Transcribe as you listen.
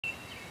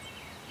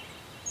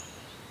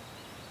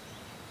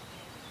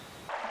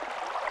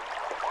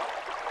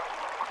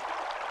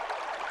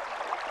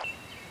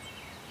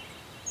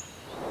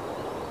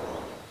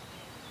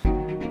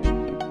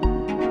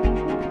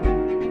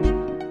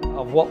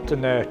I've worked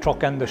in the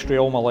truck industry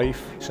all my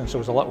life since I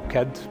was a little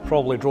kid.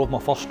 Probably drove my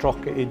first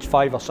truck at age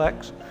 5 or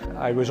 6.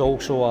 I was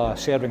also a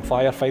serving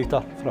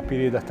firefighter for a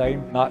period of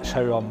time. That's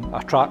how I'm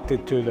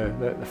attracted to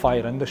the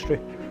fire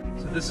industry.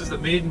 So this is the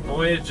maiden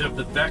voyage of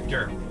the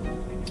Vector.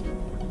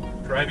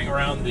 Driving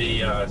around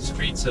the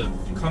streets of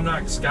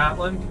Cumnock,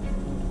 Scotland.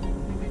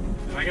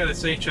 And I gotta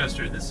say,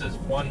 Chester, this is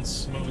one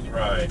smooth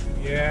ride.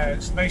 Yeah,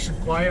 it's nice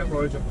and quiet,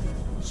 Roger.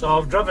 So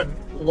I've driven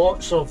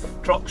lots of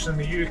trucks in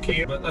the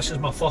UK, but this is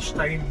my first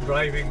time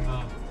driving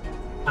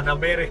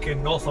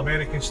an North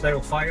American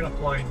style fire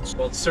appliance.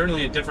 Well, it's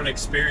certainly a different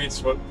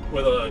experience with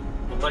an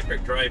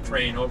electric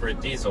drivetrain over a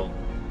diesel.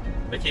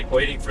 I keep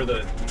waiting for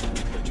the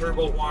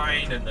turbo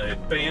whine and the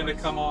fan to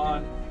come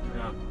on.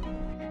 Yeah.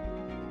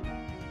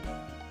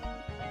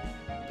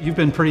 You've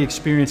been pretty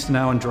experienced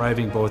now in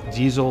driving both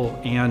diesel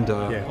and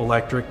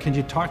electric. Can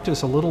you talk to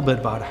us a little bit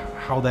about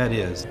how that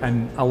is?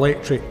 And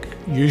electric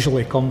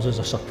usually comes as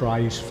a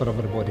surprise for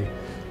everybody.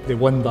 They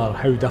wonder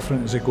how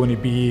different is it going to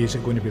be? Is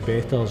it going to be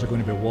better? Is it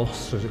going to be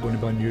worse? Is it going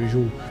to be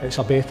unusual? It's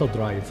a better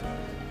drive,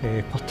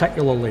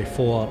 particularly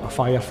for a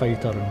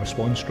firefighter and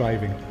response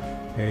driving.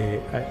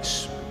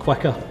 It's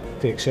quicker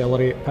to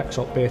accelerate, picks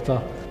up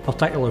better,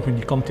 particularly when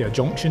you come to a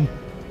junction.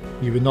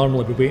 You would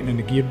normally be waiting in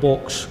the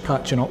gearbox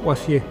catching up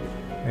with you.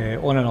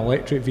 On an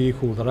electric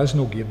vehicle there is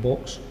no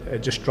gearbox,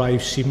 it just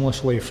drives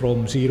seamlessly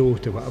from 0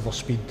 to whatever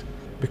speed.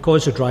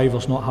 Because the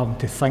driver's not having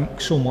to think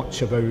so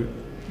much about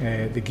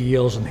the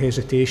gears and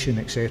hesitation,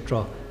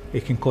 etc., he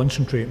can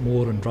concentrate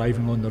more on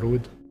driving on the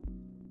road.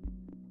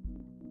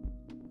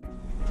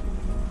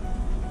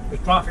 The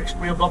traffic's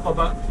cleared up a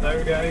bit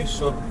now, guys,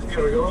 so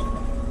here we go.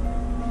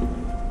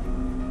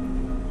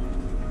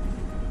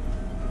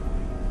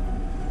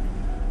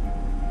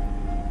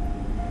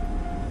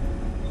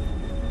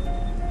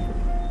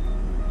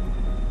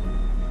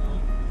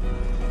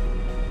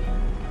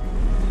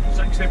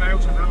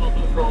 Miles an hour,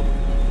 no problem.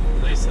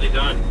 Nicely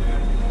done.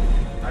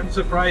 Yeah. I'm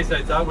surprised.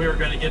 I thought we were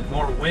going to get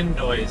more wind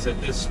noise at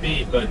this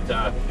speed, but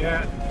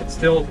yeah, it's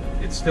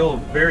still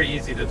very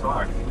easy to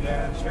talk.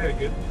 Yeah, it's very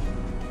good.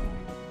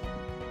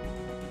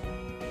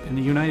 In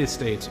the United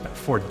States,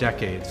 for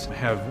decades,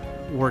 have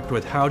worked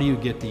with how do you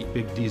get the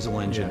big diesel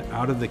engine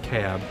out of the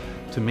cab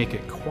to make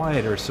it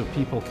quieter so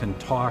people can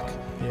talk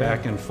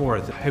back and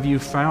forth. Have you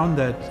found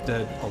that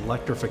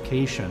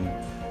electrification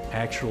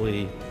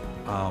actually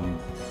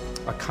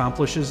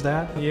accomplishes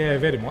that? Yeah,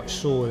 very much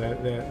so.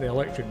 The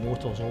electric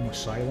motor is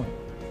almost silent,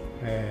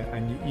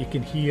 and you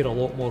can hear a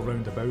lot more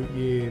round about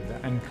you.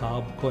 The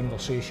in-cab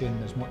conversation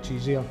is much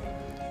easier.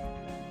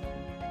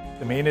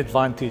 The main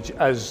advantage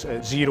is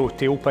zero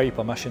tailpipe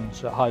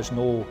emissions. It has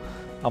no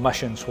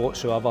emissions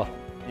whatsoever.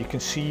 You can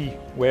see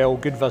well,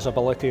 good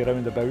visibility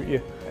around about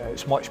you.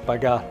 It's much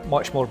bigger,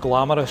 much more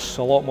glamorous,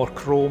 a lot more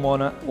chrome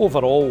on it.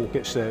 Overall,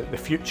 it's the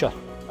future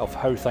of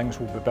how things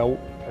will be built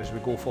as we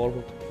go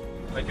forward.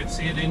 I could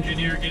see an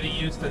engineer getting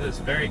used to this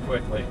very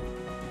quickly.